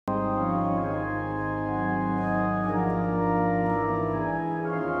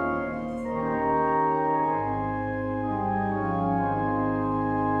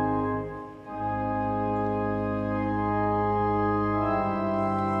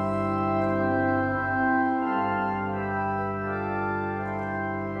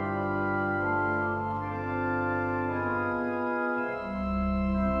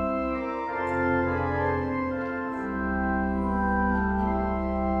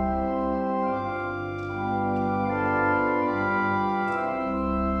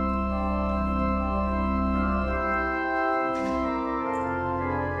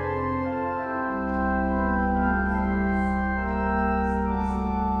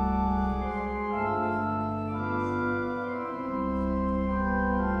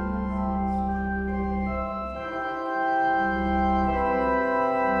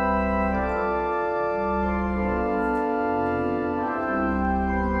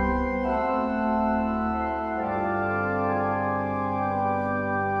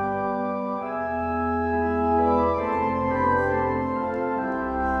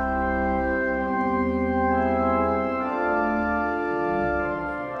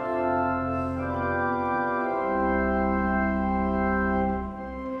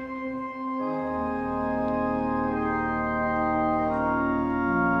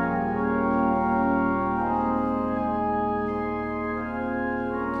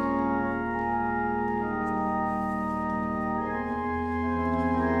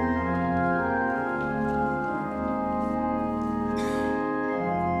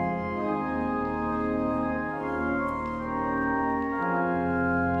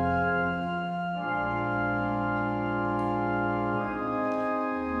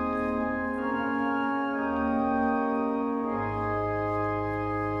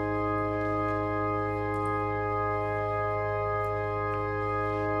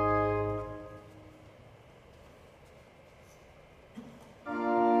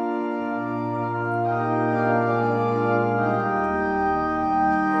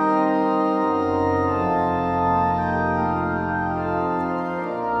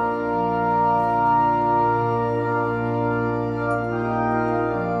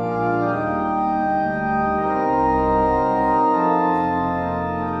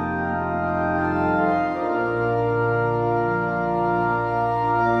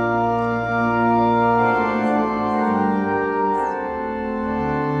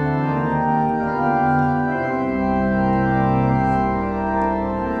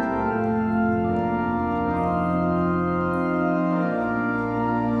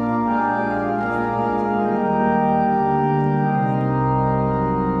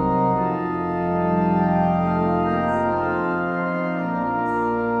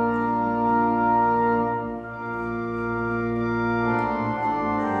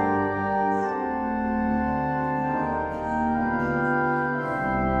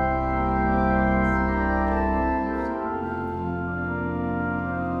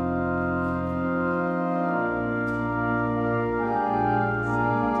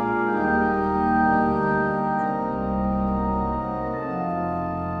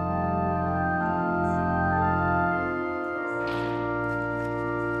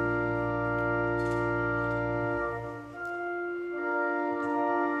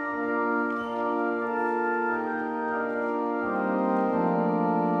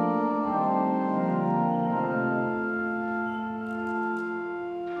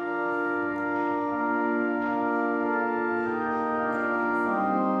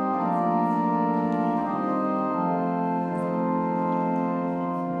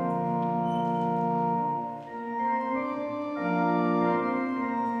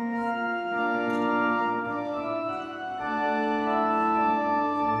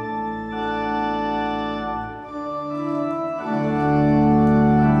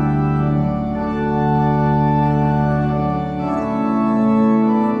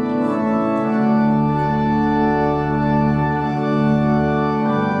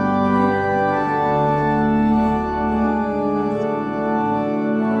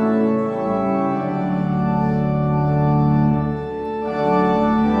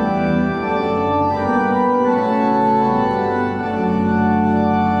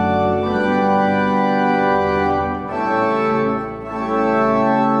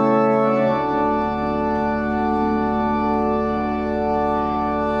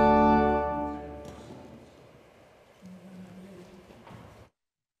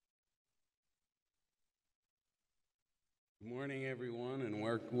morning, everyone, and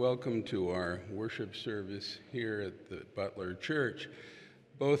welcome to our worship service here at the Butler Church,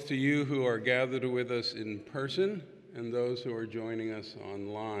 both to you who are gathered with us in person and those who are joining us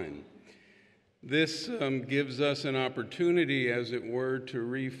online. This gives us an opportunity, as it were, to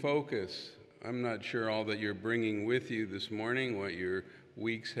refocus. I'm not sure all that you're bringing with you this morning, what your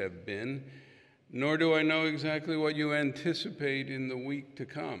weeks have been, nor do I know exactly what you anticipate in the week to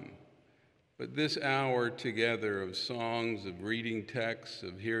come. But this hour together of songs, of reading texts,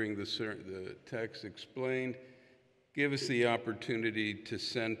 of hearing the text explained, give us the opportunity to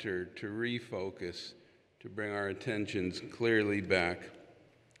center, to refocus, to bring our attentions clearly back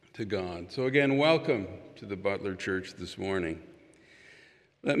to God. So again, welcome to the Butler Church this morning.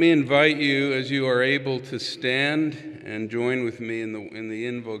 Let me invite you, as you are able, to stand and join with me in the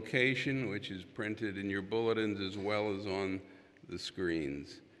invocation, which is printed in your bulletins as well as on the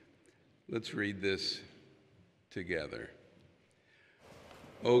screens. Let's read this together.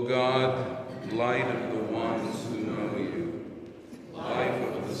 O God, light of the ones who know you,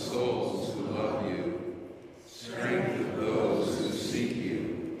 life of the souls who love you, strength of those who seek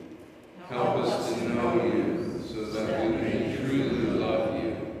you, help us to know you so that we may truly love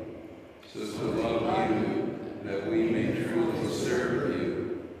you, so to love you that we may truly serve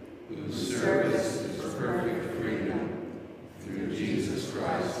you, whose service is perfect freedom, through Jesus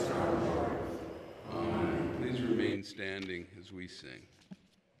Christ our Lord. Amen. Please remain standing as we sing. Amen.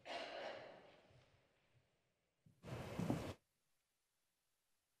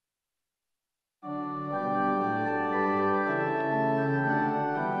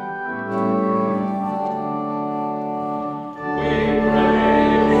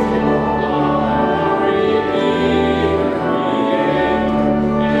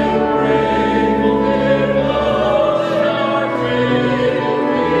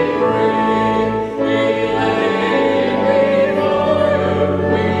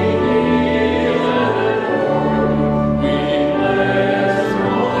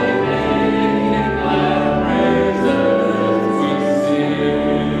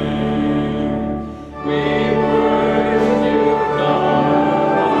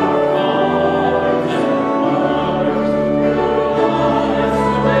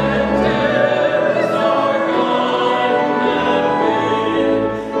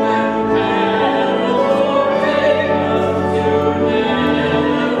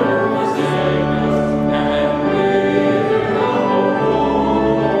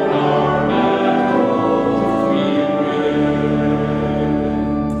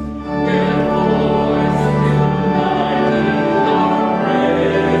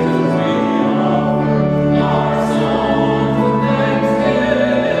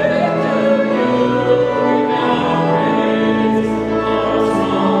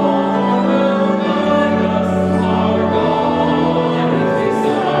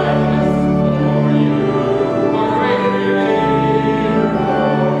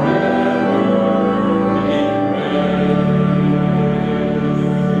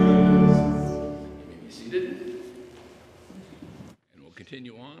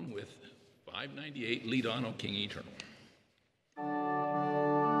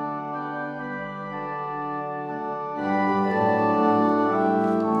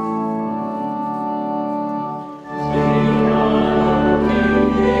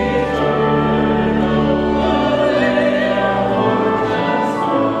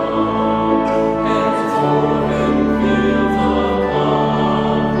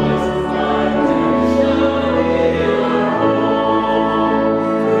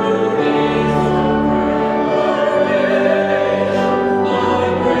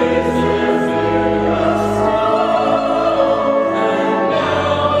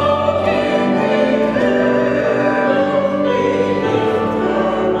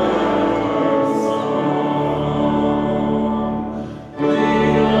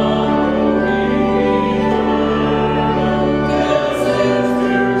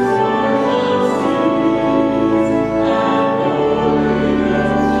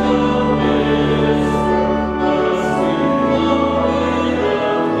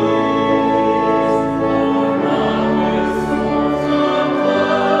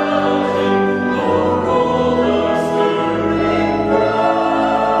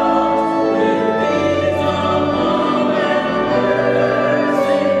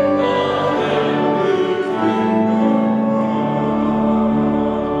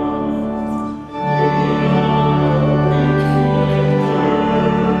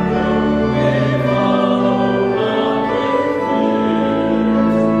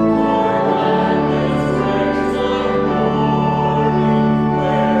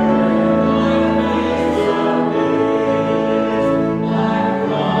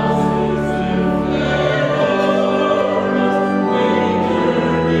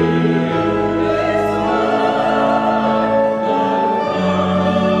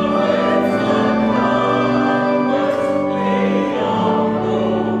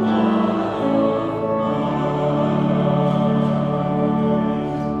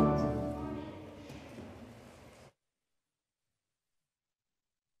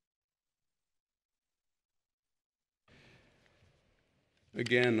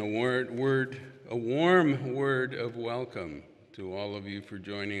 Again, a warm word of welcome to all of you for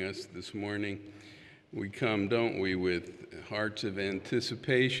joining us this morning. We come, don't we, with hearts of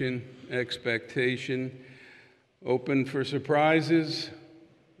anticipation, expectation, open for surprises,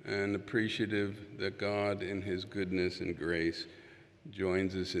 and appreciative that God, in His goodness and grace,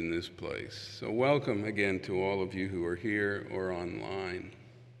 joins us in this place. So welcome again to all of you who are here or online.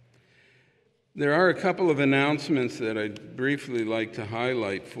 There are a couple of announcements that I'd briefly like to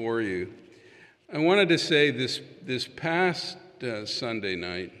highlight for you. I wanted to say this past Sunday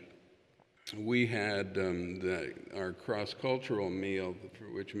night, we had our cross-cultural meal,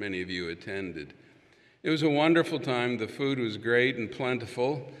 for which many of you attended. It was a wonderful time. The food was great and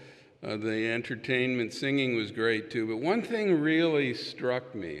plentiful. The entertainment, singing was great too. But one thing really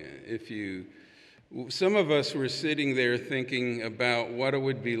struck me. Some of us were sitting there thinking about what it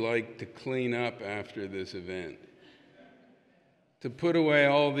would be like to clean up after this event, to put away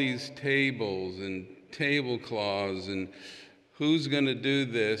all these tables and tablecloths and who's going to do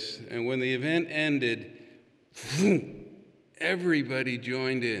this. And when the event ended, everybody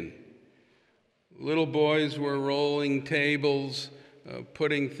joined in. Little boys were rolling tables,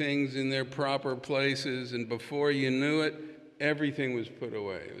 putting things in their proper places, and before you knew it, everything was put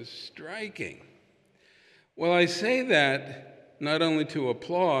away. It was striking. Well, I say that not only to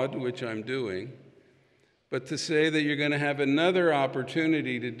applaud, which I'm doing, but to say that you're going to have another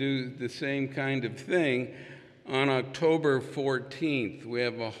opportunity to do the same kind of thing on October 14th. We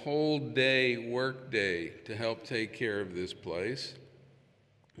have a whole day, work day, to help take care of this place.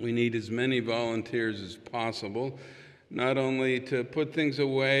 We need as many volunteers as possible, not only to put things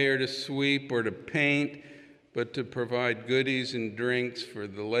away or to sweep or to paint, but to provide goodies and drinks for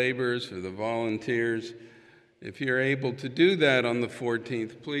the laborers, for the volunteers. If you're able to do that on the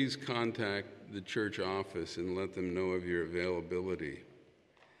 14th, please contact the church office and let them know of your availability.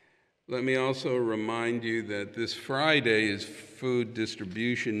 Let me also remind you that this Friday is Food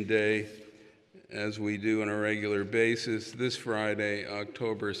Distribution Day, as we do on a regular basis, this Friday,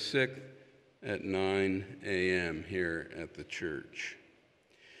 October 6th at 9 a.m. here at the church.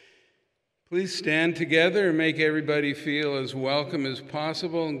 Please stand together and make everybody feel as welcome as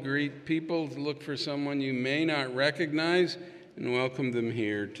possible and greet people. Look for someone you may not recognize and welcome them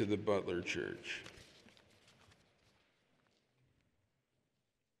here to the Butler Church.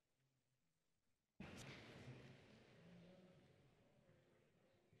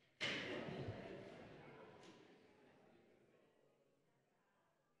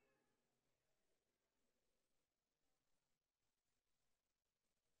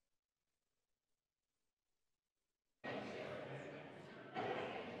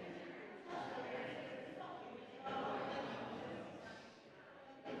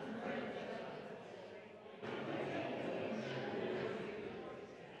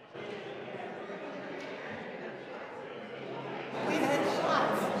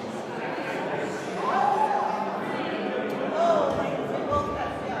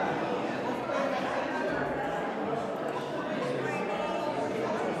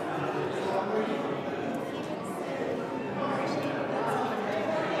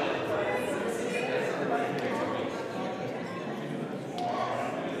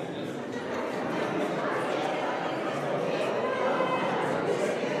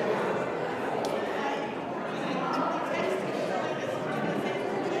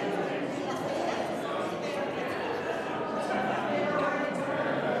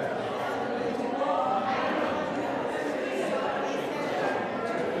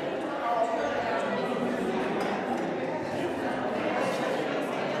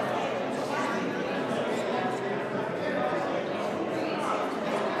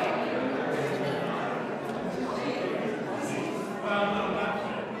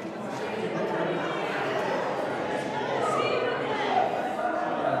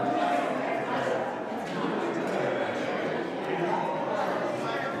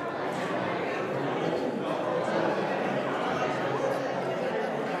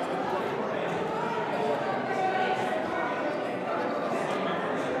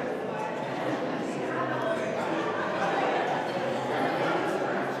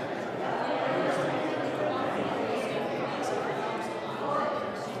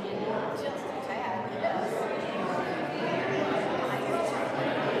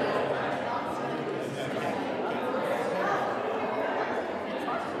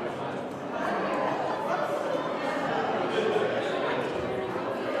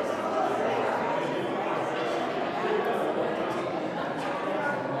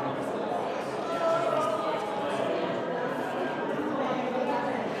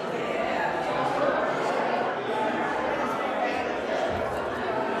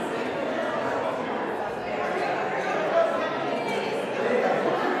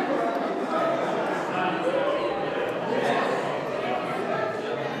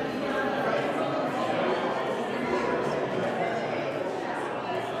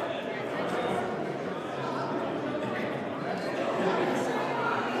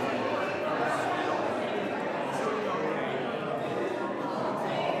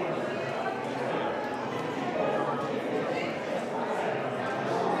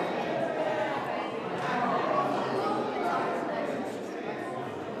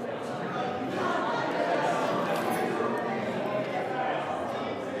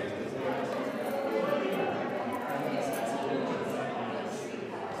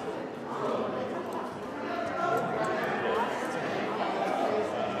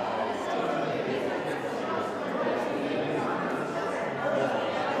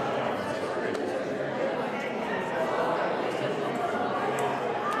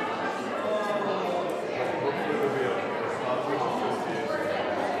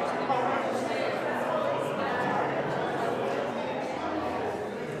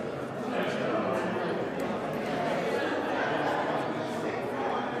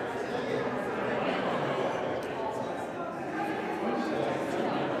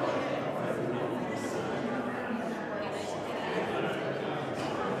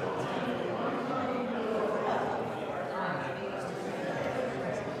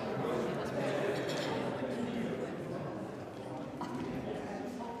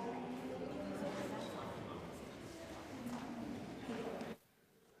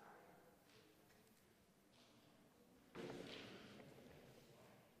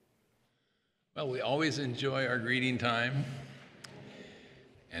 Well, we always enjoy our greeting time.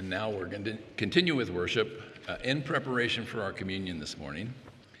 And now we're going to continue with worship in preparation for our communion this morning,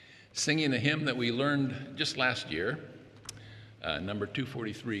 singing a hymn that we learned just last year, number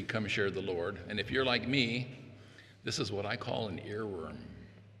 243, Come Share the Lord. And if you're like me, this is what I call an earworm,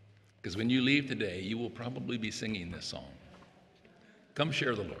 because when you leave today, you will probably be singing this song. Come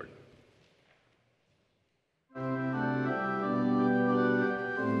share the Lord.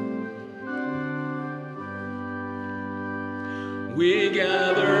 We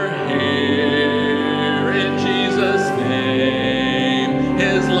gather here in Jesus' name.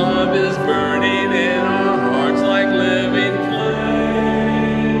 His love is burning in our hearts like living flame.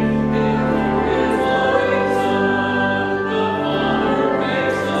 His loving Son, the Father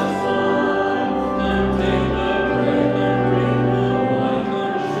makes us one. Come take the bread, come drink the wine,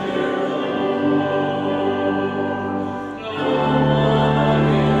 come share the Lord. Come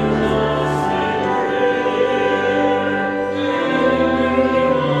is us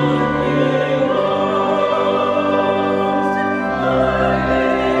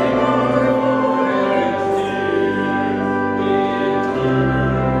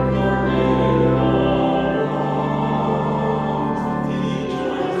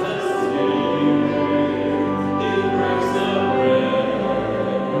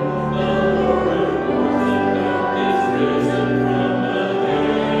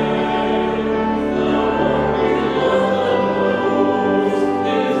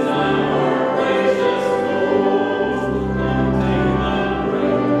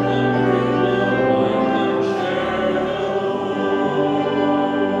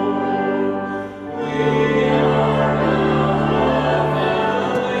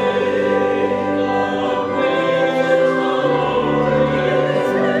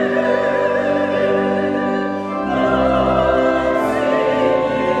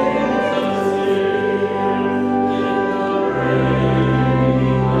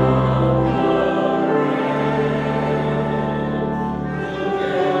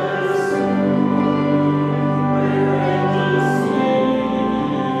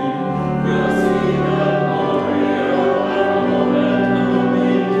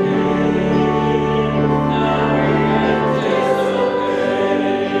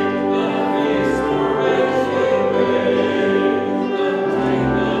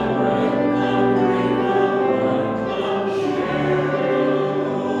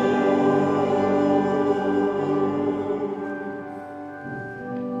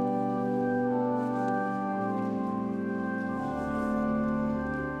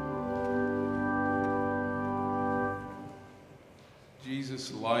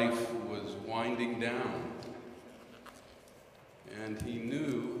Jesus' life was winding down, and he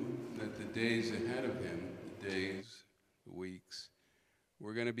knew that the days ahead of him, the weeks,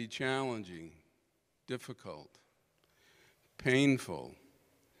 were going to be challenging, difficult, painful,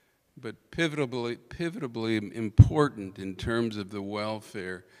 but pivotably important in terms of the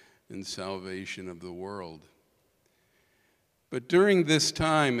welfare and salvation of the world. But during this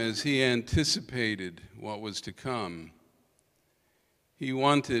time, as he anticipated what was to come, he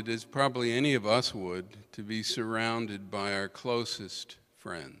wanted, as probably any of us would, to be surrounded by our closest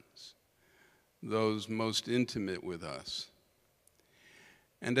friends, those most intimate with us.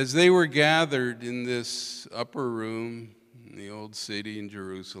 And as they were gathered in this upper room in the old city in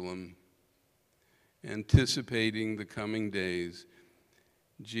Jerusalem, anticipating the coming days,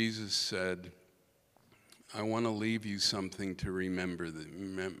 Jesus said, I want to leave you something to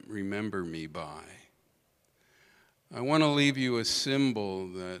remember me by. I want to leave you a symbol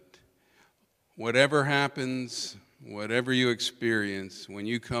that whatever happens, whatever you experience, when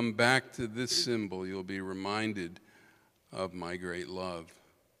you come back to this symbol, you'll be reminded of my great love,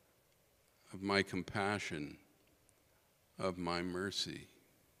 of my compassion, of my mercy.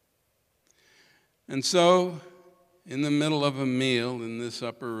 And so, in the middle of a meal in this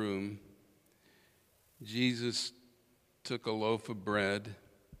upper room, Jesus took a loaf of bread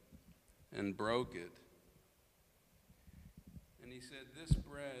and broke it. And he said, this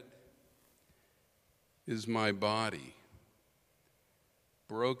bread is my body,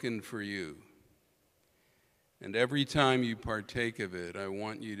 broken for you. And every time you partake of it, I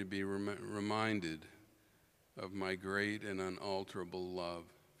want you to be reminded of my great and unalterable love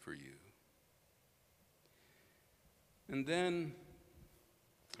for you. And then,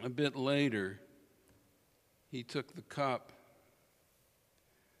 a bit later, he took the cup,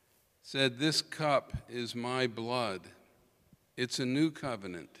 said, this cup is my blood. It's a new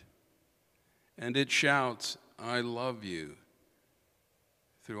covenant, and it shouts, I love you,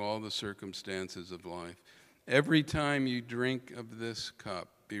 through all the circumstances of life. Every time you drink of this cup,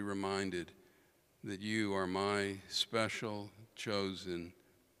 be reminded that you are my special, chosen,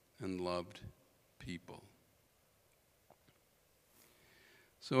 and loved people.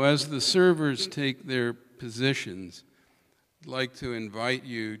 So as the servers take their positions, I'd like to invite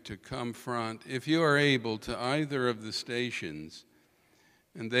you to come front, if you are able, to either of the stations,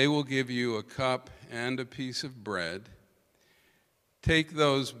 and they will give you a cup and a piece of bread. Take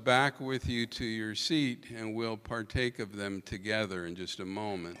those back with you to your seat, and we'll partake of them together in just a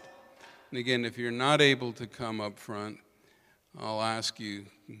moment. And again, if you're not able to come up front, I'll ask you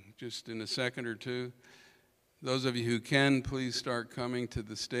just in a second or two. Those of you who can, please start coming to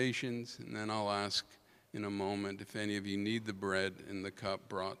the stations, and then I'll ask in a moment if any of you need the bread and the cup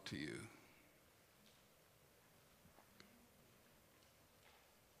brought to you.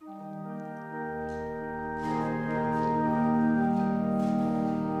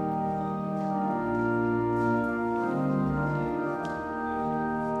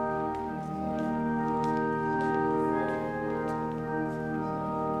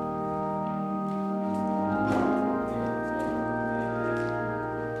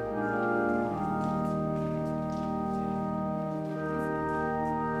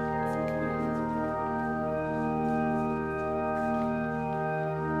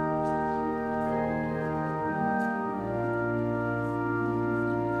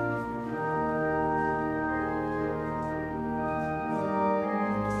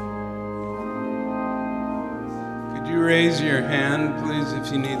 Raise your hand, please,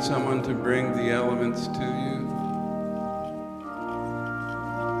 if you need someone to bring the elements to you.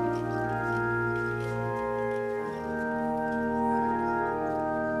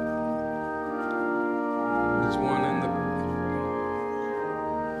 There's one in the...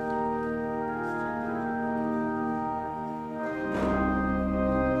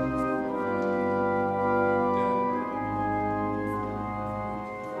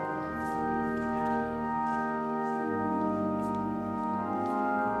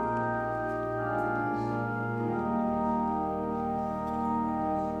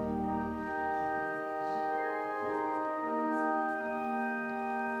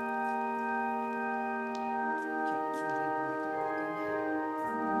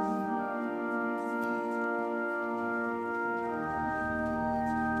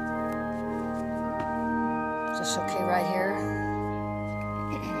 Is this okay right here?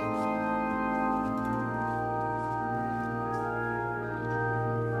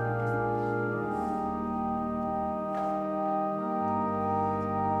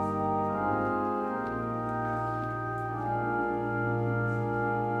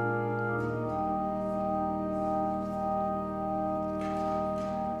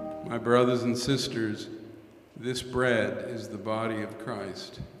 My brothers and sisters, this bread is the body of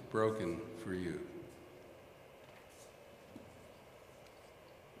Christ, broken for you.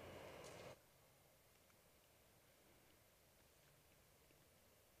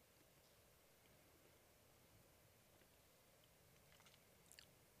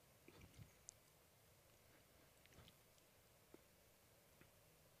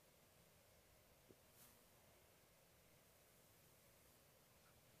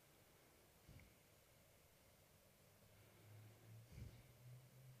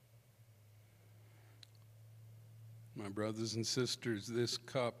 My brothers and sisters, this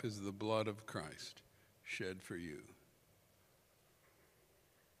cup is the blood of Christ, shed for you.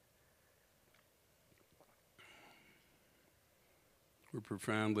 We're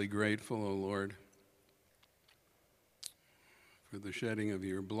profoundly grateful, O Lord, for the shedding of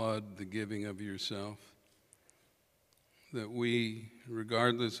your blood, the giving of yourself, that we,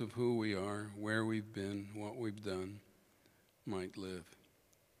 regardless of who we are, where we've been, what we've done, might live.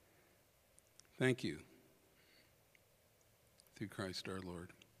 Thank you. Through Christ our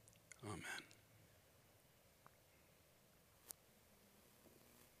Lord. Amen.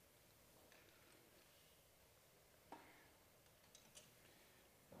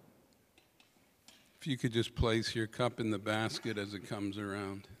 If you could just place your cup in the basket as it comes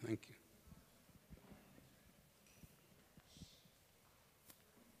around. Thank you.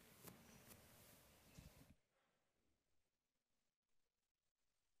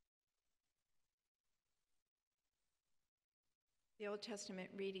 The Old Testament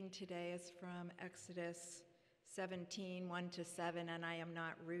reading today is from Exodus 17, 1-7, and I am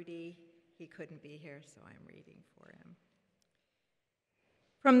not Rudy. He couldn't be here, so I'm reading for him.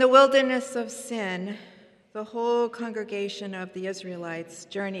 From the wilderness of Sin, the whole congregation of the Israelites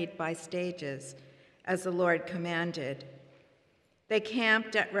journeyed by stages, as the Lord commanded. They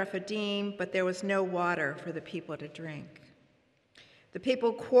camped at Rephidim, but there was no water for the people to drink. The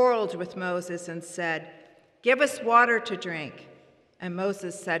people quarreled with Moses and said, "Give us water to drink." And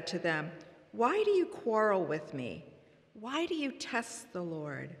Moses said to them, why do you quarrel with me? Why do you test the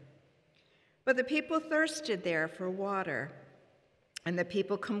Lord?" But the people thirsted there for water, and the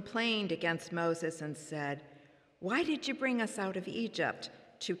people complained against Moses and said, "Why did you bring us out of Egypt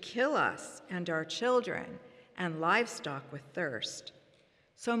to kill us and our children and livestock with thirst?"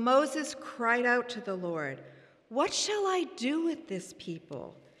 So Moses cried out to the Lord, "What shall I do with this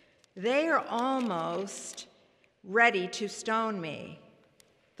people? They are almost ready to stone me."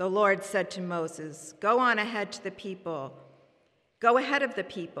 The Lord said to Moses, "Go on ahead to the people. Go ahead of the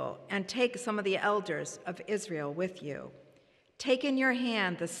people and take some of the elders of Israel with you. Take in your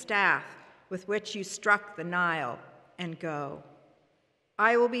hand the staff with which you struck the Nile and go.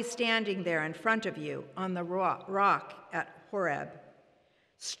 I will be standing there in front of you on the rock at Horeb.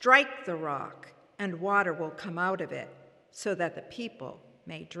 Strike the rock, and water will come out of it, so that the people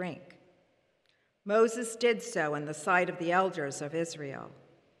may drink." Moses did so in the sight of the elders of Israel.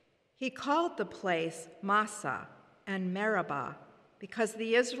 He called the place Massah and Meribah, because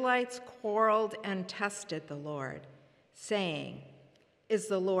the Israelites quarreled and tested the Lord, saying, "Is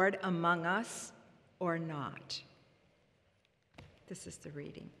the Lord among us or not?" This is the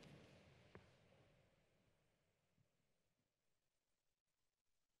reading.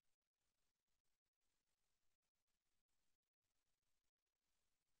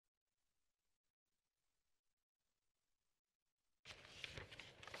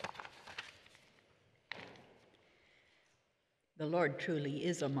 The Lord truly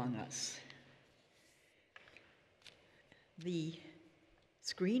is among us. The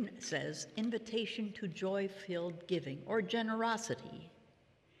screen says invitation to joy-filled giving or generosity.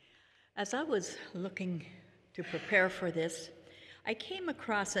 As I was looking to prepare for this, I came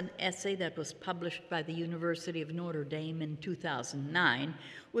across an essay that was published by the University of Notre Dame in 2009,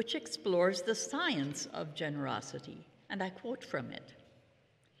 which explores the science of generosity, and I quote from it.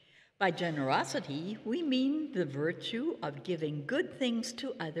 "By generosity, we mean the virtue of giving good things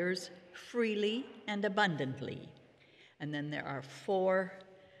to others freely and abundantly." And then there are 4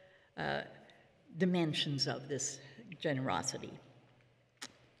 dimensions of this generosity.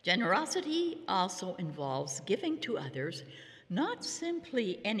 Generosity also involves giving to others not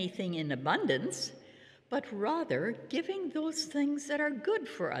simply anything in abundance, but rather giving those things that are good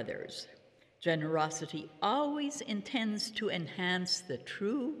for others. Generosity always intends to enhance the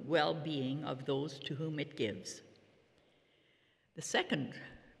true well-being of those to whom it gives. The second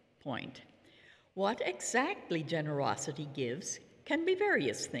point, what exactly generosity gives can be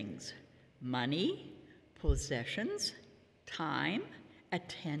various things: money, possessions, time,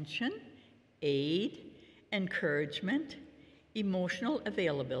 attention, aid, encouragement, emotional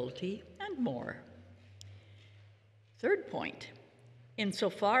availability, and more. Third point,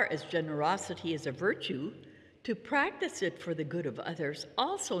 insofar as generosity is a virtue, to practice it for the good of others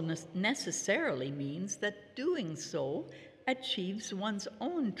also necessarily means that doing so achieves one's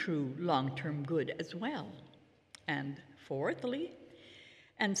own true long-term good as well. And fourthly,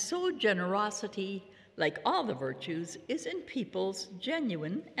 and so generosity, like all the virtues, is in people's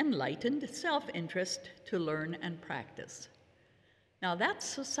genuine, enlightened self-interest to learn and practice. Now that's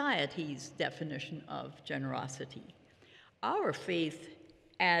society's definition of generosity. Our faith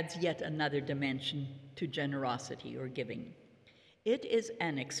adds yet another dimension to generosity or giving. It is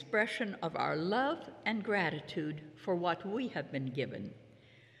an expression of our love and gratitude for what we have been given.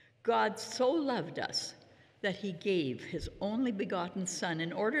 God so loved us that he gave his only begotten Son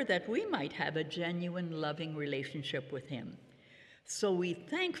in order that we might have a genuine, loving relationship with him. So we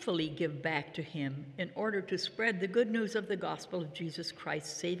thankfully give back to him in order to spread the good news of the gospel of Jesus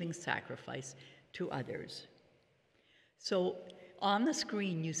Christ's saving sacrifice to others. So on the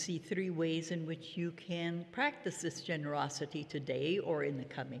screen, you see 3 ways in which you can practice this generosity today or in the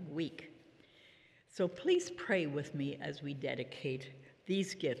coming week. So please pray with me as we dedicate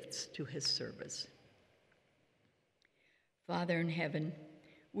these gifts to his service. Father in heaven,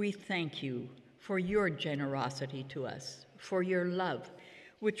 we thank you for your generosity to us, for your love,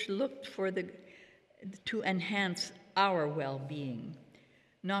 which looked to enhance our well-being,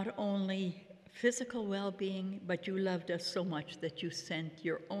 not only physical well-being, but you loved us so much that you sent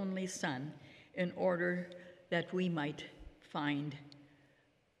your only Son in order that we might find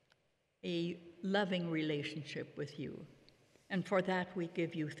a loving relationship with you. And for that, we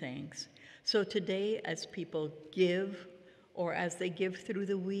give you thanks. So today, as people give, or as they give through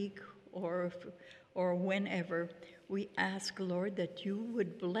the week, or whenever, we ask, Lord, that you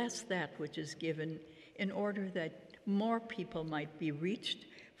would bless that which is given in order that more people might be reached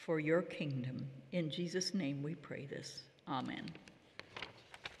for your kingdom. In Jesus' name we pray this. Amen.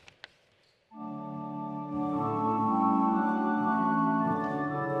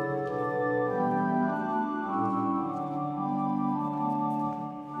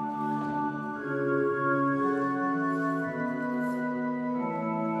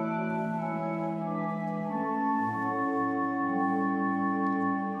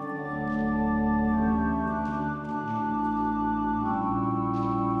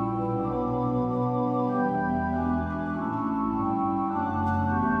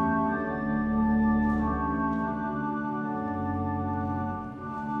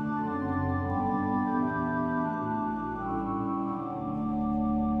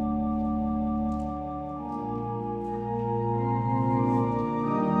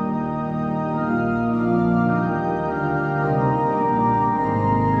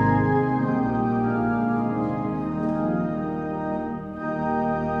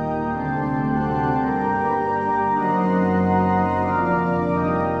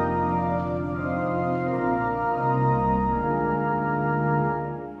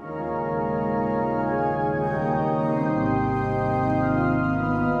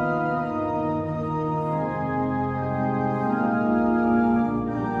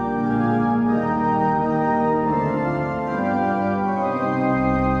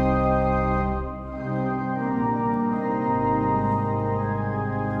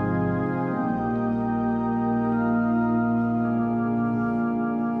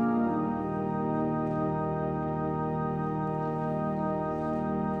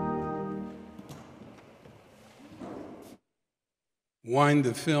 wind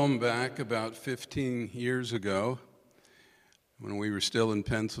the film back about 15 years ago. When we were still in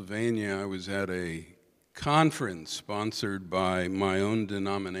Pennsylvania, I was at a conference sponsored by my own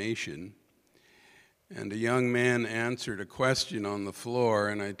denomination, and a young man answered a question on the floor,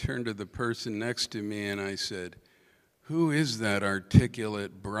 and I turned to the person next to me and I said, "Who is that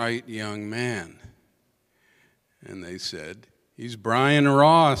articulate, bright young man?" And they said, "He's Brian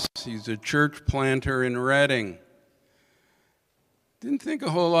Ross. He's a church planter in Redding." Didn't think a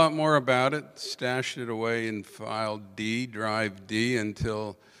whole lot more about it, stashed it away in file D, drive D,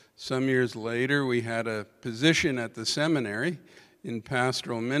 until some years later we had a position at the seminary in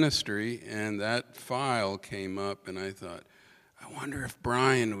pastoral ministry, and that file came up, and I thought, I wonder if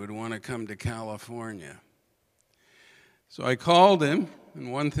Brian would want to come to California. So I called him,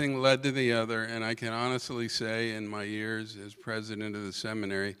 and one thing led to the other, and I can honestly say in my years as president of the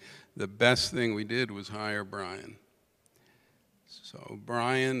seminary, the best thing we did was hire Brian. So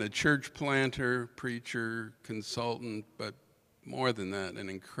Brian, a church planter, preacher, consultant, but more than that, an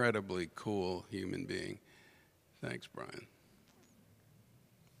incredibly cool human being. Thanks, Brian.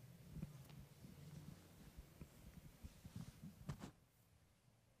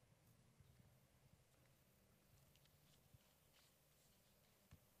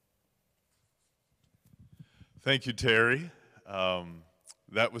 Thank you, Terry.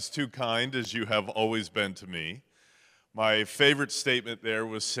 That was too kind, as you have always been to me. My favorite statement there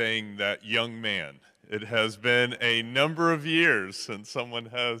was saying that young man. It has been a number of years since someone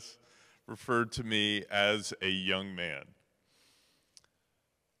has referred to me as a young man.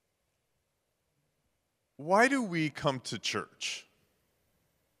 Why do we come to church?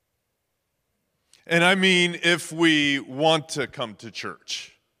 And I mean, if we want to come to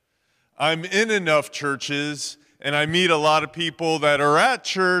church. I'm in enough churches, and I meet a lot of people that are at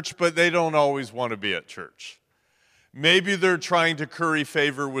church, but they don't always want to be at church. Maybe they're trying to curry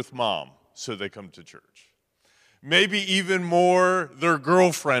favor with mom, so they come to church. Maybe even more, their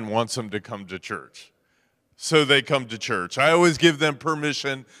girlfriend wants them to come to church, so they come to church. I always give them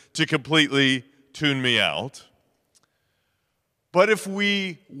permission to completely tune me out. But if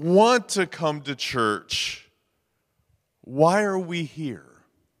we want to come to church, why are we here?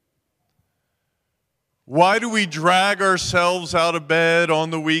 Why do we drag ourselves out of bed on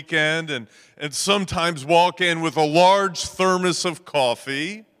the weekend and sometimes walk in with a large thermos of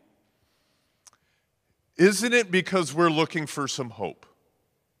coffee? Isn't it because we're looking for some hope?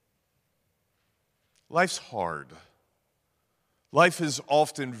 Life's hard. Life is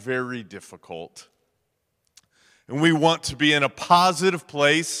often very difficult. And we want to be in a positive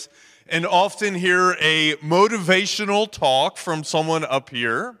place and often hear a motivational talk from someone up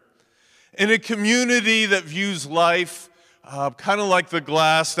here. In a community that views life kind of like the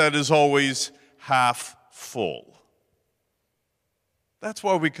glass that is always half full. That's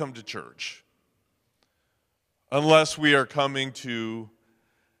why we come to church. Unless we are coming to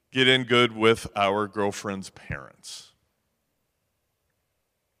get in good with our girlfriend's parents.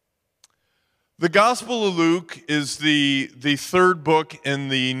 The Gospel of Luke is the third book in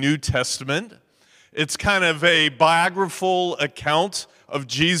the New Testament. It's kind of a biographical account of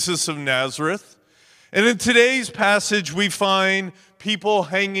Jesus of Nazareth. And in today's passage, we find people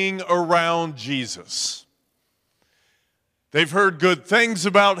hanging around Jesus. They've heard good things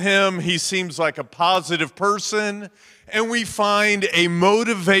about him. He seems like a positive person. And we find a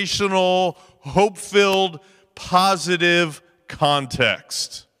motivational, hope-filled, positive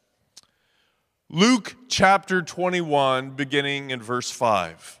context. Luke chapter 21, beginning in verse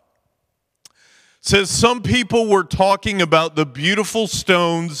 5. Says some people were talking about the beautiful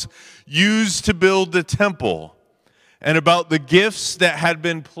stones used to build the temple and about the gifts that had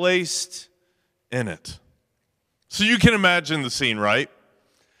been placed in it. So you can imagine the scene, right?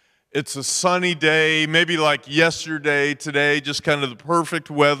 It's a sunny day, maybe like yesterday, today, just kind of the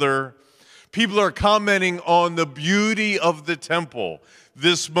perfect weather. People are commenting on the beauty of the temple,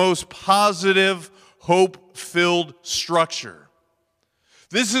 this most positive, hope-filled structure.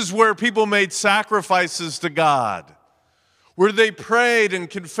 This is where people made sacrifices to God, where they prayed and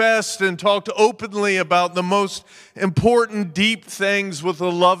confessed and talked openly about the most important, deep things with a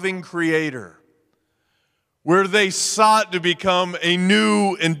loving Creator, where they sought to become a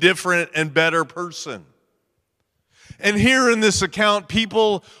new and different and better person. And here in this account,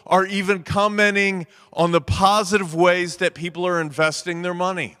 people are even commenting on the positive ways that people are investing their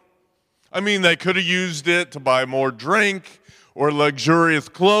money. I mean, they could have used it to buy more drink, or luxurious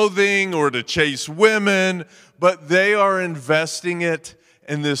clothing, or to chase women, but they are investing it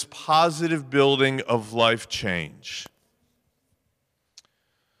in this positive building of life change.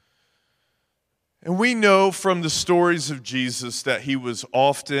 And we know from the stories of Jesus that he was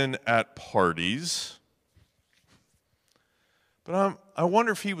often at parties. But I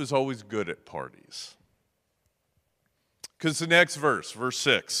wonder if he was always good at parties. Because the next verse, verse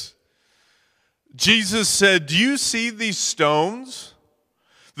 6, Jesus said, "Do you see these stones?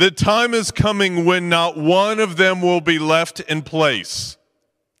 The time is coming when not one of them will be left in place.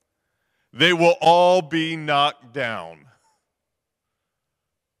 They will all be knocked down."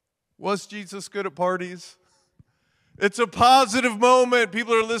 Was Jesus good at parties? It's a positive moment.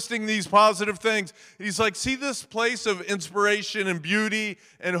 People are listing these positive things. He's like, see this place of inspiration and beauty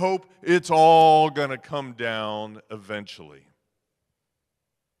and hope? It's all going to come down eventually.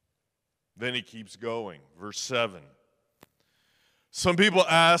 Then he keeps going. Verse 7. Some people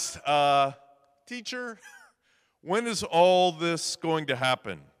asked, "Teacher, when is all this going to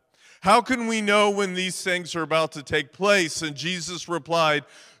happen? How can we know when these things are about to take place?" And Jesus replied,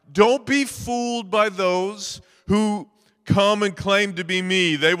 "Don't be fooled by those who come and claim to be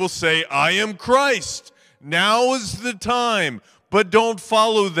me. They will say, 'I am Christ. Now is the time.' But don't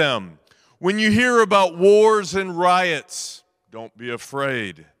follow them. When you hear about wars and riots, don't be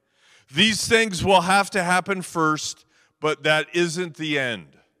afraid. These things will have to happen first, but that isn't the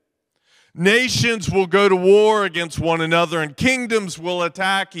end. Nations will go to war against one another, and kingdoms will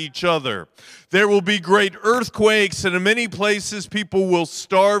attack each other. There will be great earthquakes, and in many places people will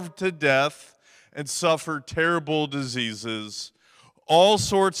starve to death and suffer terrible diseases. All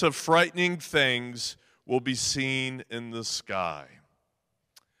sorts of frightening things will be seen in the sky."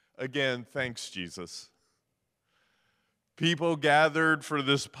 Again, thanks, Jesus. People gathered for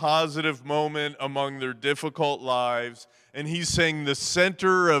this positive moment among their difficult lives, and he's saying the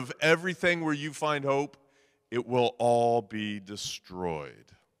center of everything where you find hope, it will all be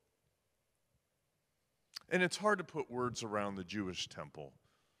destroyed. And it's hard to put words around the Jewish temple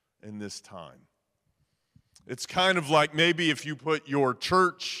in this time. It's kind of like maybe if you put your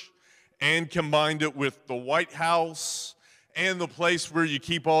church and combined it with the White House and the place where you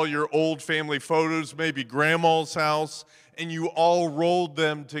keep all your old family photos, maybe grandma's house, and you all rolled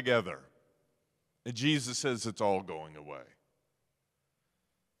them together. And Jesus says it's all going away.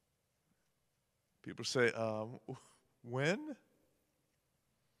 People say, when?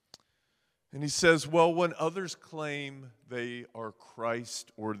 And he says, well, when others claim they are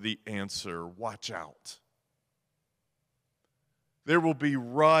Christ or the answer, watch out. There will be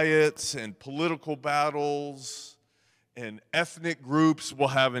riots and political battles, and ethnic groups will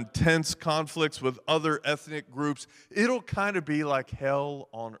have intense conflicts with other ethnic groups. It'll kind of be like hell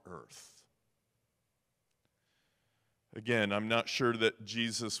on earth. Again, I'm not sure that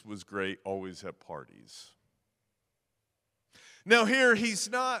Jesus was great always at parties. Now here, he's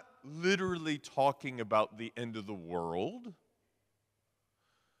not literally talking about the end of the world,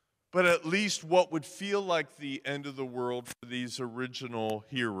 but at least what would feel like the end of the world for these original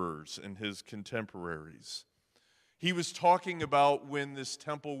hearers and his contemporaries. He was talking about when this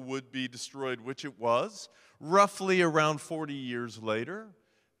temple would be destroyed, which it was, roughly around 40 years later,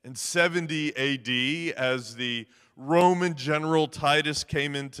 in 70 AD, as the Roman general Titus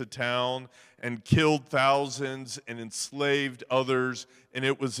came into town and killed thousands and enslaved others, and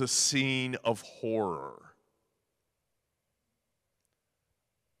it was a scene of horror.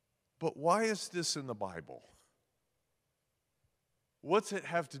 But why is this in the Bible? What's it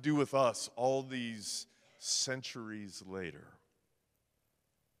have to do with us all these centuries later?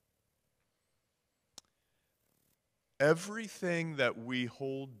 Everything that we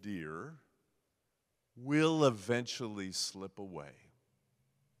hold dear will eventually slip away.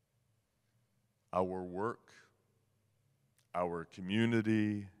 Our work, our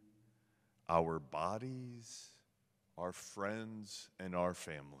community, our bodies, our friends, and our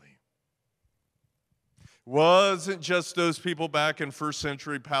family. It wasn't just those people back in first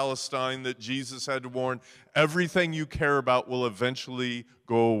century Palestine that Jesus had to warn, everything you care about will eventually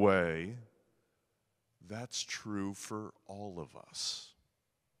go away. That's true for all of us.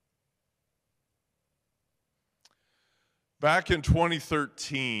 Back in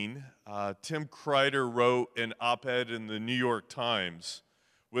 2013, Tim Kreider wrote an op-ed in the New York Times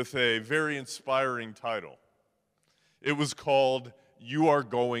with a very inspiring title. It was called, "You Are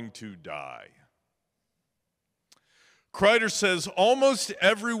Going to Die." Kreider says, almost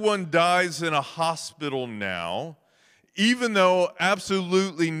everyone dies in a hospital now, even though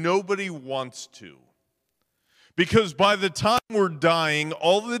absolutely nobody wants to. Because by the time we're dying,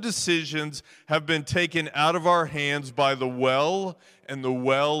 all the decisions have been taken out of our hands by the well, and the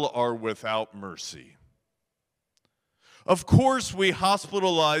well are without mercy. Of course, we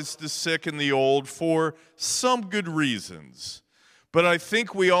hospitalize the sick and the old for some good reasons. But I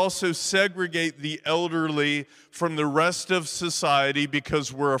think we also segregate the elderly from the rest of society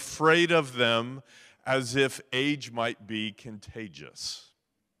because we're afraid of them, as if age might be contagious,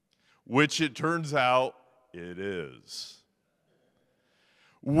 which it turns out it is.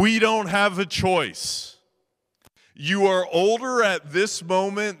 We don't have a choice. You are older at this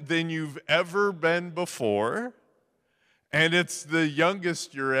moment than you've ever been before, and it's the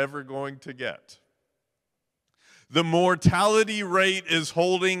youngest you're ever going to get. The mortality rate is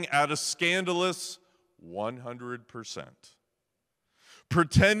holding at a scandalous 100%.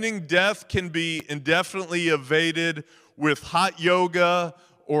 Pretending death can be indefinitely evaded with hot yoga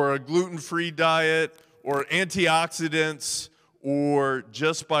or a gluten-free diet or antioxidants or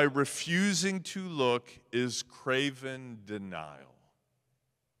just by refusing to look is craven denial.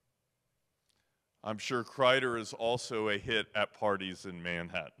 I'm sure Kreider is also a hit at parties in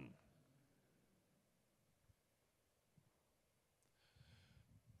Manhattan.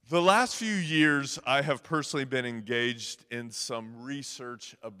 The last few years, I have personally been engaged in some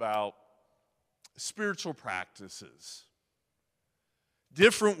research about spiritual practices,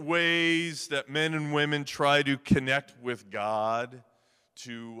 different ways that men and women try to connect with God,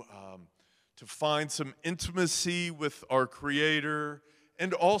 to find some intimacy with our Creator,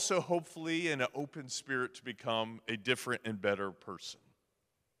 and also hopefully in an open spirit to become a different and better person.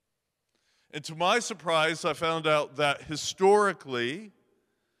 And to my surprise, I found out that historically,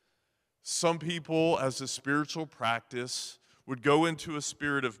 some people, as a spiritual practice, would go into a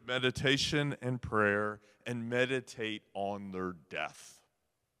spirit of meditation and prayer and meditate on their death.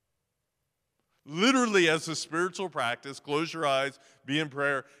 Literally, as a spiritual practice, close your eyes, be in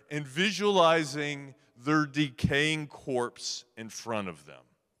prayer, and visualizing their decaying corpse in front of them.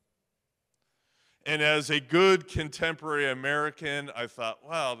 And as a good contemporary American, I thought,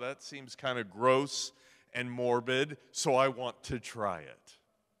 wow, that seems kind of gross and morbid, so I want to try it.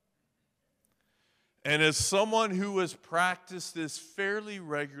 And as someone who has practiced this fairly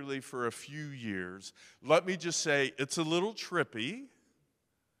regularly for a few years, let me just say it's a little trippy,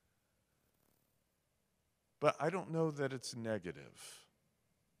 but I don't know that it's negative.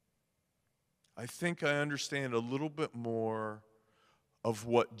 I think I understand a little bit more of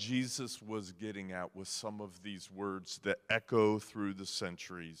what Jesus was getting at with some of these words that echo through the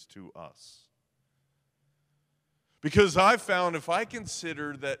centuries to us. Because I found if I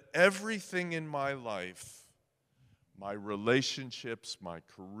consider that everything in my life, my relationships, my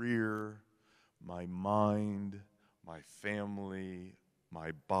career, my mind, my family,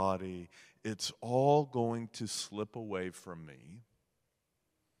 my body, it's all going to slip away from me,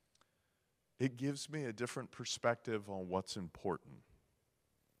 it gives me a different perspective on what's important.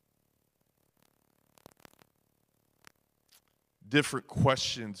 Different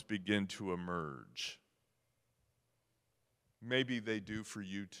questions begin to emerge. Maybe they do for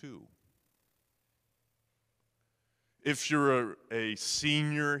you too. If you're a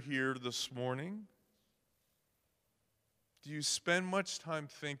senior here this morning, do you spend much time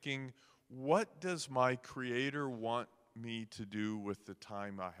thinking, what does my Creator want me to do with the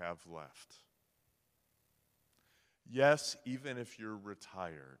time I have left? Yes, even if you're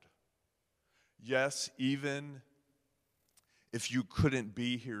retired. Yes, even if you couldn't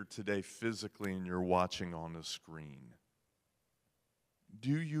be here today physically and you're watching on a screen.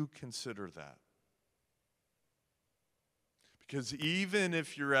 Do you consider that? Because even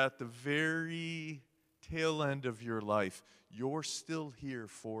if you're at the very tail end of your life, you're still here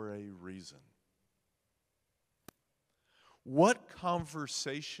for a reason. What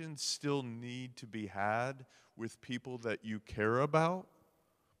conversations still need to be had with people that you care about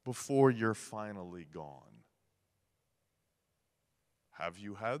before you're finally gone? Have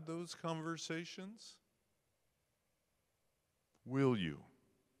you had those conversations? Will you?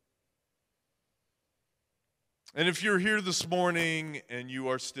 And if you're here this morning and you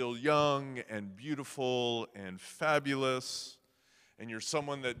are still young and beautiful and fabulous, and you're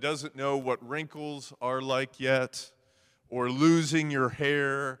someone that doesn't know what wrinkles are like yet, or losing your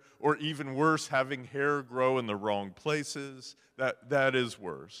hair, or even worse, having hair grow in the wrong places, that is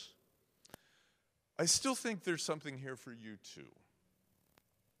worse. I still think there's something here for you too.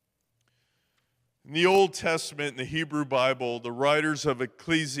 In the Old Testament, in the Hebrew Bible, the writers of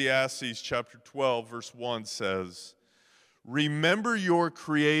Ecclesiastes chapter 12, verse 1 says, "Remember your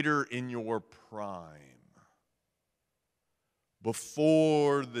Creator in your prime,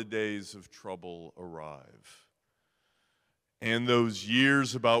 before the days of trouble arrive, and those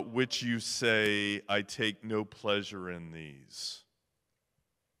years about which you say, I take no pleasure in these."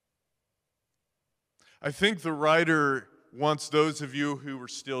 I think the writer wants those of you who are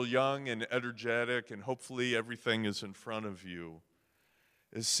still young and energetic, and hopefully everything is in front of you,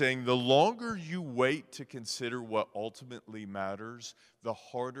 is saying the longer you wait to consider what ultimately matters, the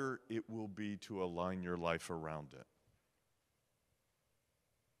harder it will be to align your life around it.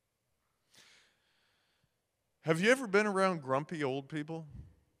 Have you ever been around grumpy old people?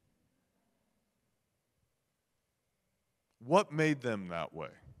 What made them that way?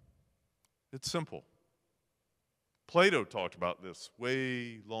 It's simple. Plato talked about this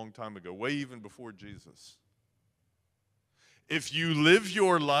way long time ago, way even before Jesus. If you live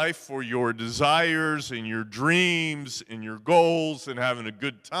your life for your desires and your dreams and your goals and having a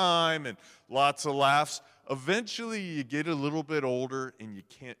good time and lots of laughs, eventually you get a little bit older and you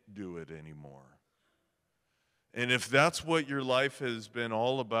can't do it anymore. And if that's what your life has been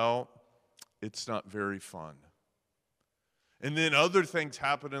all about, it's not very fun. And then other things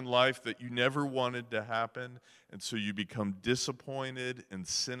happen in life that you never wanted to happen, and so you become disappointed and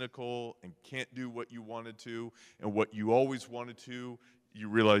cynical and can't do what you wanted to, and what you always wanted to, you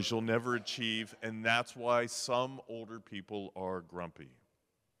realize you'll never achieve, and that's why some older people are grumpy.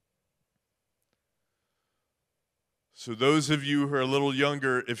 So those of you who are a little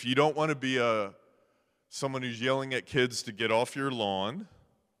younger, if you don't want to be someone who's yelling at kids to get off your lawn,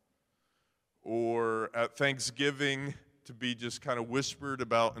 or at Thanksgiving to be just kind of whispered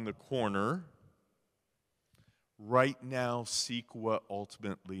about in the corner, right now seek what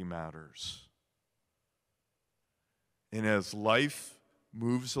ultimately matters. And as life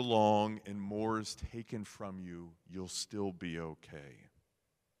moves along and more is taken from you, you'll still be okay.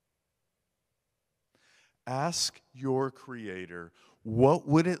 Ask your Creator, what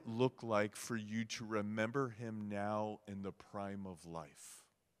would it look like for you to remember Him now in the prime of life?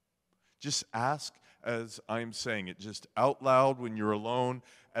 Just ask as I'm saying it, just out loud when you're alone,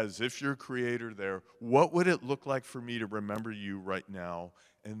 as if you're Creator there. What would it look like for me to remember you right now?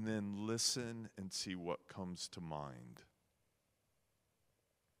 And then listen and see what comes to mind.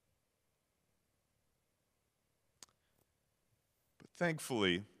 But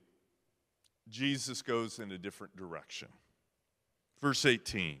thankfully, Jesus goes in a different direction. Verse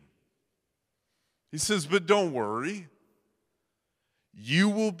 18. He says, but don't worry. You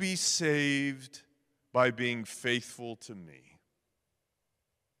will be saved by being faithful to me.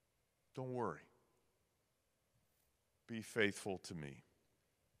 Don't worry. Be faithful to me.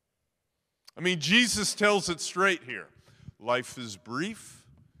 I mean, Jesus tells it straight here. Life is brief.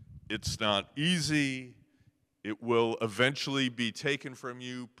 It's not easy. It will eventually be taken from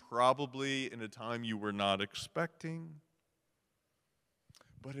you, probably in a time you were not expecting.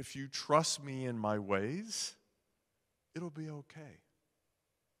 But if you trust me in my ways, it'll be okay.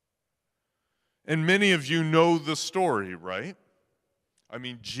 And many of you know the story, right? I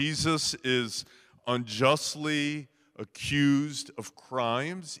mean, Jesus is unjustly accused of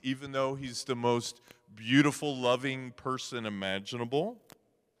crimes, even though he's the most beautiful, loving person imaginable.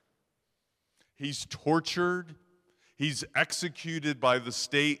 He's tortured. He's executed by the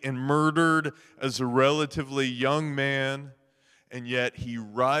state and murdered as a relatively young man. And yet he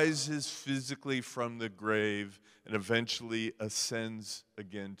rises physically from the grave and eventually ascends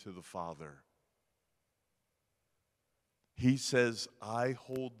again to the Father. He says, I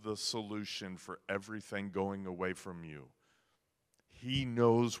hold the solution for everything going away from you. He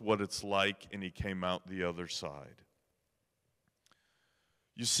knows what it's like, and he came out the other side.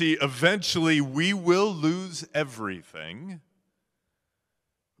 You see, eventually we will lose everything,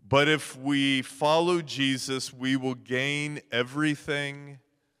 but if we follow Jesus, we will gain everything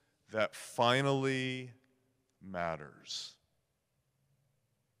that finally matters.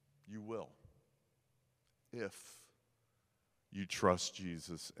 You will, if you trust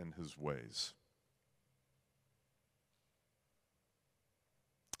Jesus and his ways.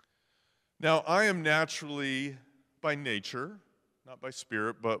 Now, I am naturally, by nature, not by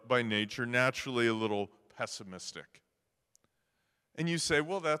spirit, but by nature, naturally a little pessimistic. And you say,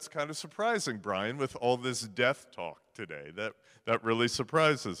 well, that's kind of surprising, Brian, with all this death talk today. That really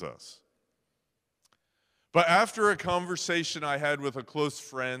surprises us. But after a conversation I had with a close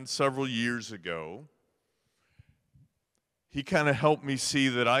friend several years ago, he kind of helped me see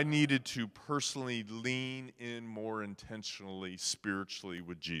that I needed to personally lean in more intentionally, spiritually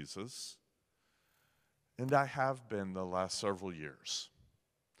with Jesus. And I have been the last several years.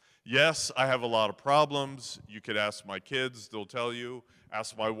 Yes, I have a lot of problems. You could ask my kids, they'll tell you.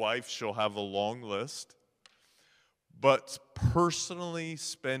 Ask my wife, she'll have a long list. But personally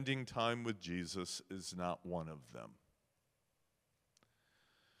spending time with Jesus is not one of them.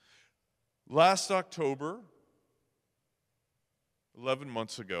 Last October, 11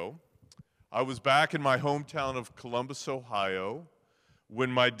 months ago, I was back in my hometown of Columbus, Ohio,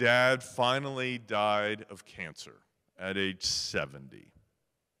 when my dad finally died of cancer at age 70.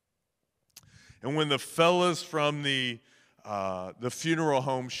 And when the fellas from the funeral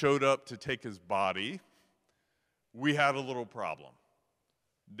home showed up to take his body, we had a little problem.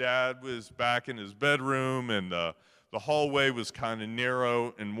 Dad was back in his bedroom, and the hallway was kind of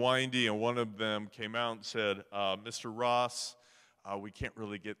narrow and windy, and one of them came out and said, Mr. Ross, we can't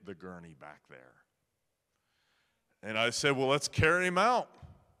really get the gurney back there. And I said, well, let's carry him out.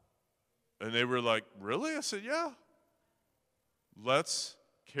 And they were like, really? I said, yeah. Let's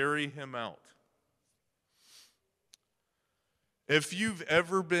carry him out. If you've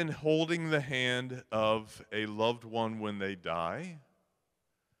ever been holding the hand of a loved one when they die,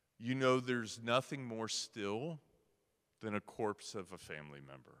 you know there's nothing more still than a corpse of a family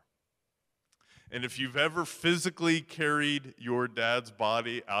member. And if you've ever physically carried your dad's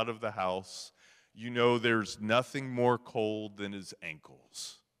body out of the house, you know there's nothing more cold than his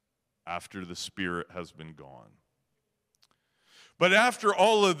ankles after the spirit has been gone. But after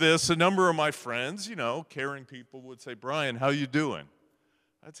all of this, a number of my friends, caring people would say, Brian, how you doing?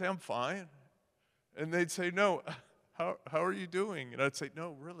 I'd say, I'm fine. And they'd say, no, how are you doing? And I'd say,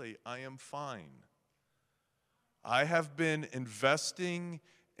 no, really, I am fine. I have been investing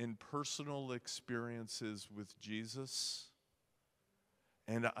in personal experiences with Jesus,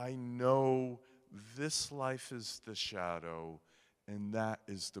 and I know this life is the shadow, and that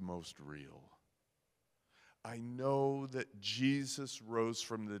is the most real. I know that Jesus rose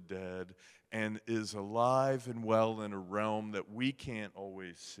from the dead and is alive and well in a realm that we can't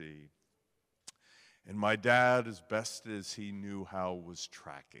always see. And my dad, as best as he knew how, was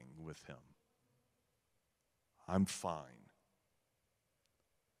tracking with him. I'm fine.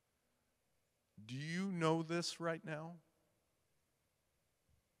 Do you know this right now?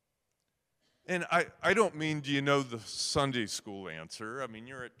 And I don't mean, do you know the Sunday school answer? I mean,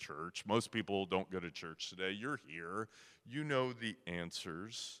 you're at church. Most people don't go to church today. You're here. You know the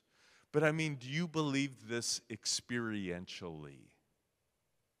answers. But I mean, do you believe this experientially?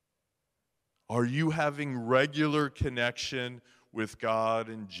 Are you having regular connection with God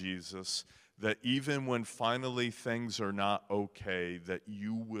and Jesus, that even when finally things are not okay, that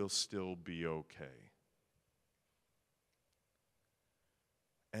you will still be okay?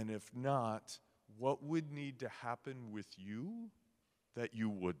 And if not, what would need to happen with you that you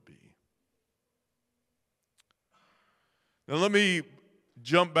would be? Now let me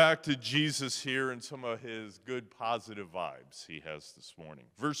jump back to Jesus here and some of his good positive vibes he has this morning.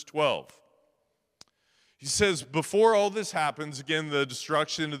 Verse 12. He says, before all this happens, again, the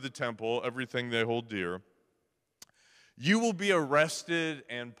destruction of the temple, everything they hold dear, you will be arrested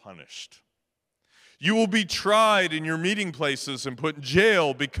and punished. You will be tried in your meeting places and put in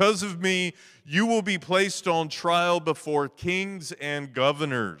jail. Because of me, you will be placed on trial before kings and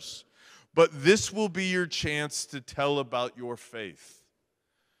governors. But this will be your chance to tell about your faith.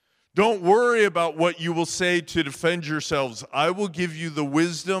 Don't worry about what you will say to defend yourselves. I will give you the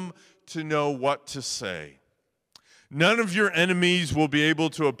wisdom to know what to say. None of your enemies will be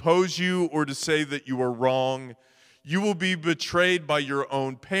able to oppose you or to say that you are wrong. You will be betrayed by your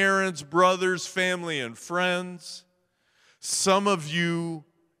own parents, brothers, family, and friends. Some of you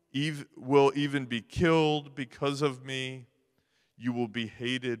will even be killed because of me. You will be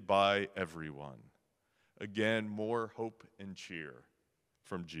hated by everyone. Again, more hope and cheer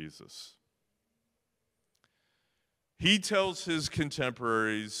from Jesus. He tells his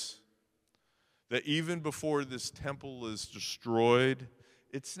contemporaries that even before this temple is destroyed,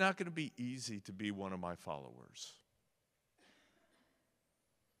 it's not going to be easy to be one of my followers.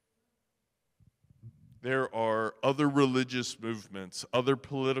 There are other religious movements, other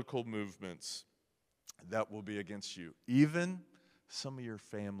political movements that will be against you. Even some of your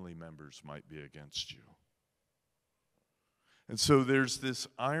family members might be against you. And so there's this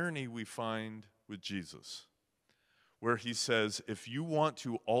irony we find with Jesus, where he says, if you want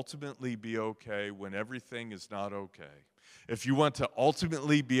to ultimately be okay when everything is not okay, if you want to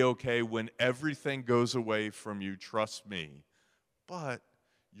ultimately be okay when everything goes away from you, trust me. But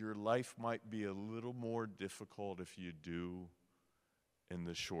your life might be a little more difficult if you do in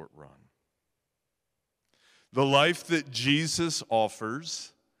the short run. The life that Jesus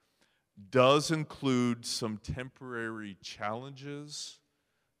offers does include some temporary challenges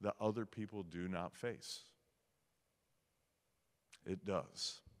that other people do not face. It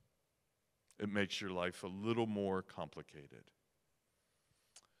does. It makes your life a little more complicated.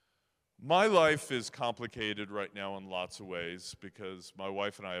 My life is complicated right now in lots of ways because my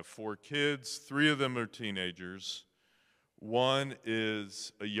wife and I have 4 kids. 3 of them are teenagers. 1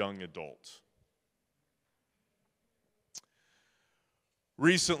 is a young adult.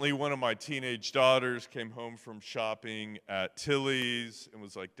 Recently, one of my teenage daughters came home from shopping at Tilly's and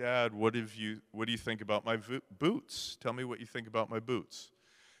was like, "Dad, what do you think about my boots? Tell me what you think about my boots."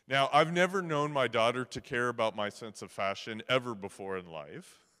 Now, I've never known my daughter to care about my sense of fashion ever before in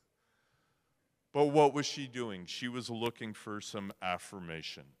life. But what was she doing? She was looking for some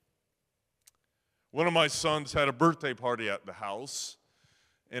affirmation. One of my sons had a birthday party at the house,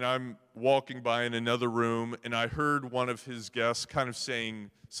 and I'm walking by in another room, and I heard one of his guests kind of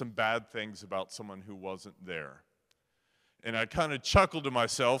saying some bad things about someone who wasn't there. And I kind of chuckled to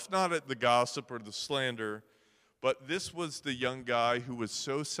myself, not at the gossip or the slander, but this was the young guy who was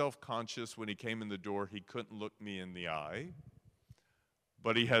so self-conscious when he came in the door he couldn't look me in the eye,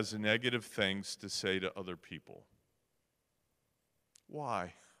 but he has negative things to say to other people.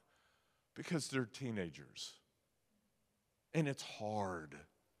 Why? Because they're teenagers. And it's hard.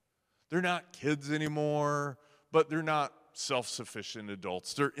 They're not kids anymore, but they're not self-sufficient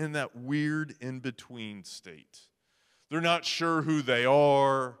adults. They're in that weird in-between state. They're not sure who they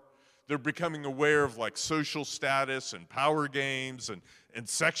are. They're becoming aware of like social status and power games and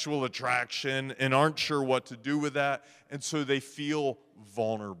sexual attraction and aren't sure what to do with that. And so they feel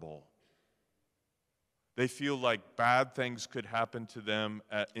vulnerable. They feel like bad things could happen to them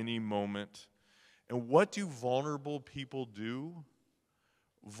at any moment. And what do vulnerable people do?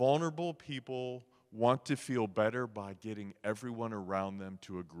 Vulnerable people want to feel better by getting everyone around them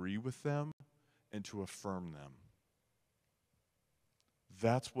to agree with them and to affirm them.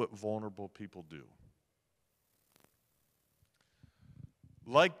 That's what vulnerable people do.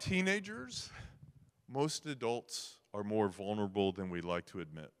 Like teenagers, most adults are more vulnerable than we like to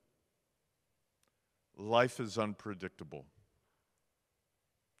admit. Life is unpredictable.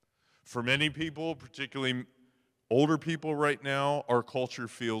 For many people, particularly older people right now, our culture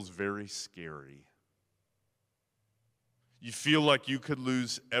feels very scary. You feel like you could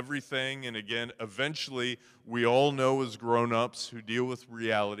lose everything, and again, eventually, we all know as grown-ups who deal with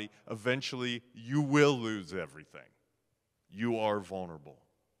reality, eventually you will lose everything. You are vulnerable.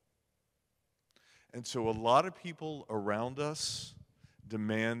 And so a lot of people around us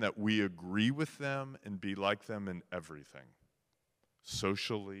demand that we agree with them and be like them in everything.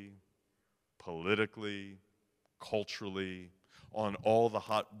 Socially, politically, culturally, on all the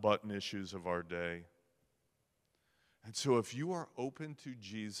hot-button issues of our day. And so if you are open to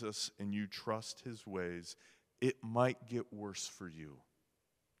Jesus and you trust his ways, it might get worse for you.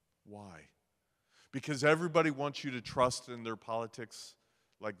 Why? Because everybody wants you to trust in their politics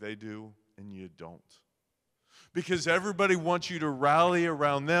like they do, and you don't. Because everybody wants you to rally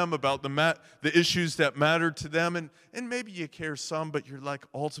around them about the issues that matter to them, and maybe you care some, but you're like,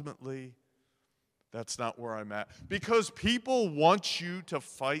 ultimately, that's not where I'm at. Because people want you to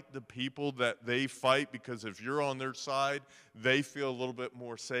fight the people that they fight, because if you're on their side, they feel a little bit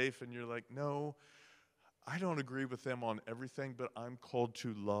more safe, and you're like, no, I don't agree with them on everything, but I'm called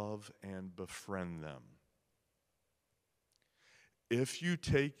to love and befriend them. If you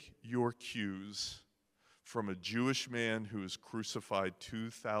take your cues from a Jewish man who was crucified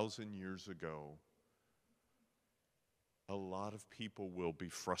 2,000 years ago, a lot of people will be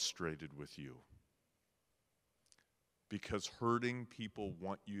frustrated with you. Because hurting people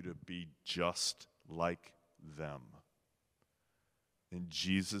want you to be just like them. And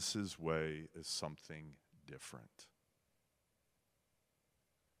Jesus' way is something different.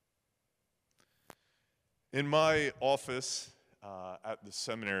 In my office at the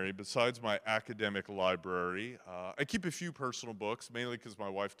seminary, besides my academic library, I keep a few personal books, mainly because my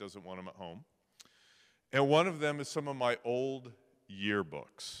wife doesn't want them at home. And one of them is some of my old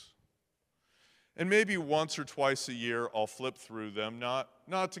yearbooks. And maybe once or twice a year, I'll flip through them,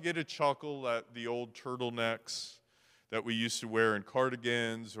 not to get a chuckle at the old turtlenecks that we used to wear in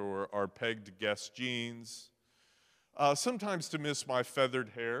cardigans or our pegged Guess jeans. Sometimes to miss my feathered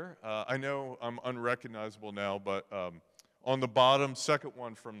hair. I know I'm unrecognizable now, but on the bottom, second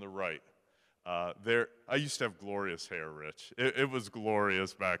one from the right, I used to have glorious hair, Rich. It was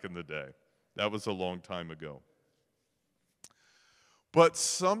glorious back in the day. That was a long time ago. But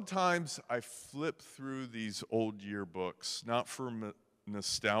sometimes I flip through these old yearbooks, not for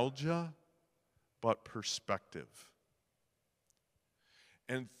nostalgia, but perspective.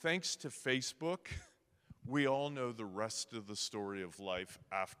 And thanks to Facebook, we all know the rest of the story of life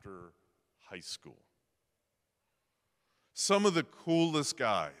after high school. Some of the coolest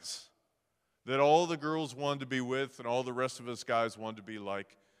guys that all the girls wanted to be with and all the rest of us guys wanted to be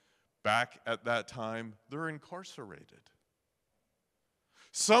like back at that time, they're incarcerated.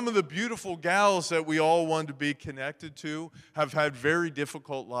 Some of the beautiful gals that we all want to be connected to have had very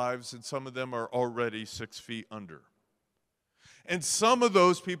difficult lives, and some of them are already 6 feet under. And some of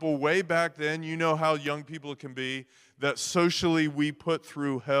those people way back then, you know how young people can be, that socially we put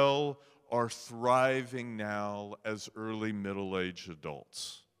through hell, are thriving now as early middle-aged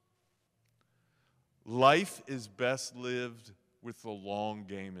adults. Life is best lived with the long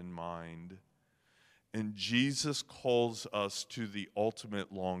game in mind, and Jesus calls us to the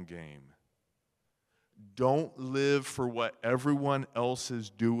ultimate long game. Don't live for what everyone else is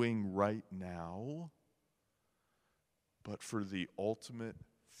doing right now, but for the ultimate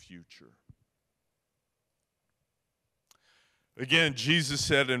future. Again, Jesus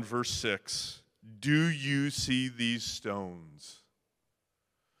said in verse 6, "Do you see these stones?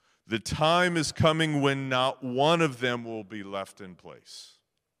 The time is coming when not one of them will be left in place.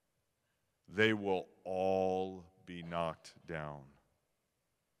 They will all be knocked down."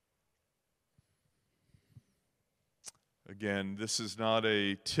 Again, this is not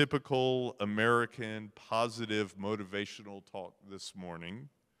a typical American positive motivational talk this morning,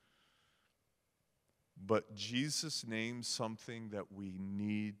 but Jesus names something that we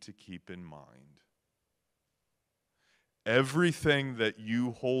need to keep in mind. Everything that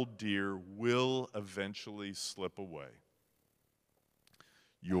you hold dear will eventually slip away.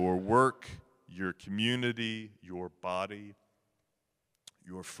 Your work, your community, your body,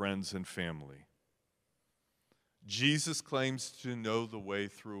 your friends and family. Jesus claims to know the way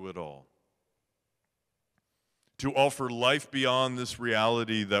through it all, to offer life beyond this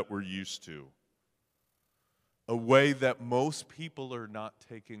reality that we're used to, a way that most people are not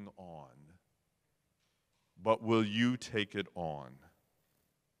taking on. But will you take it on?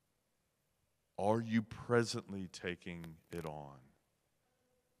 Are you presently taking it on?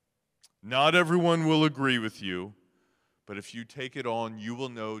 Not everyone will agree with you, but if you take it on, you will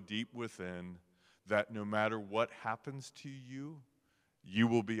know deep within that no matter what happens to you, you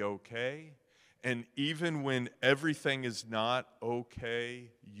will be okay. And even when everything is not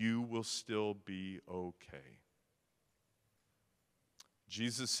okay, you will still be okay.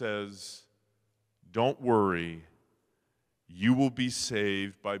 Jesus says, "Don't worry, you will be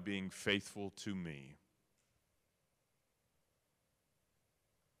saved by being faithful to me."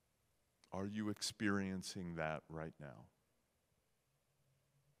 Are you experiencing that right now?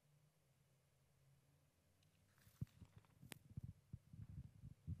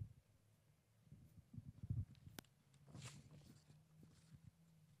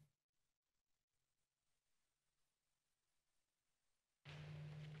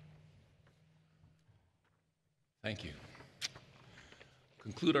 Thank you.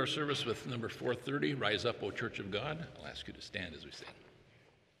 Conclude our service with number 430, Rise Up, O Church of God. I'll ask you to stand as we sing.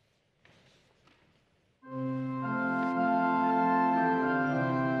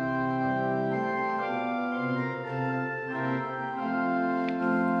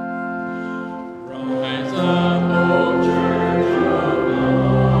 Rise up, O Church of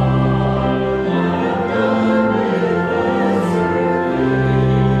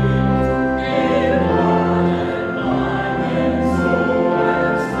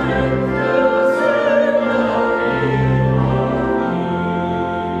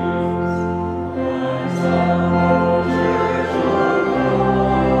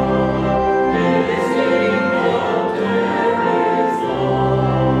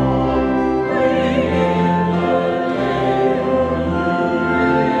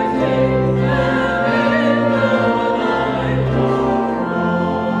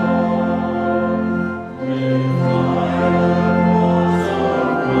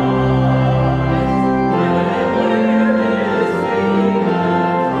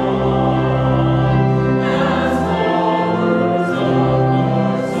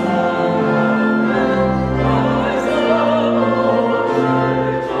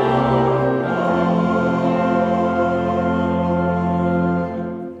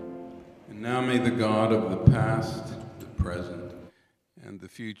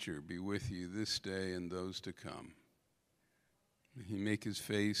be with you this day and those to come. May he make his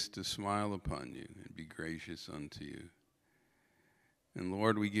face to smile upon you and be gracious unto you. And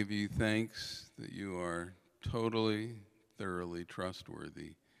Lord, we give you thanks that you are totally, thoroughly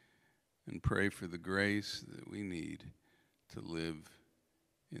trustworthy, and pray for the grace that we need to live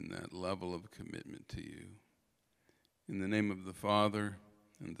in that level of commitment to you. In the name of the Father,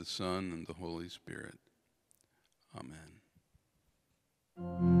 and the Son, and the Holy Spirit. Amen.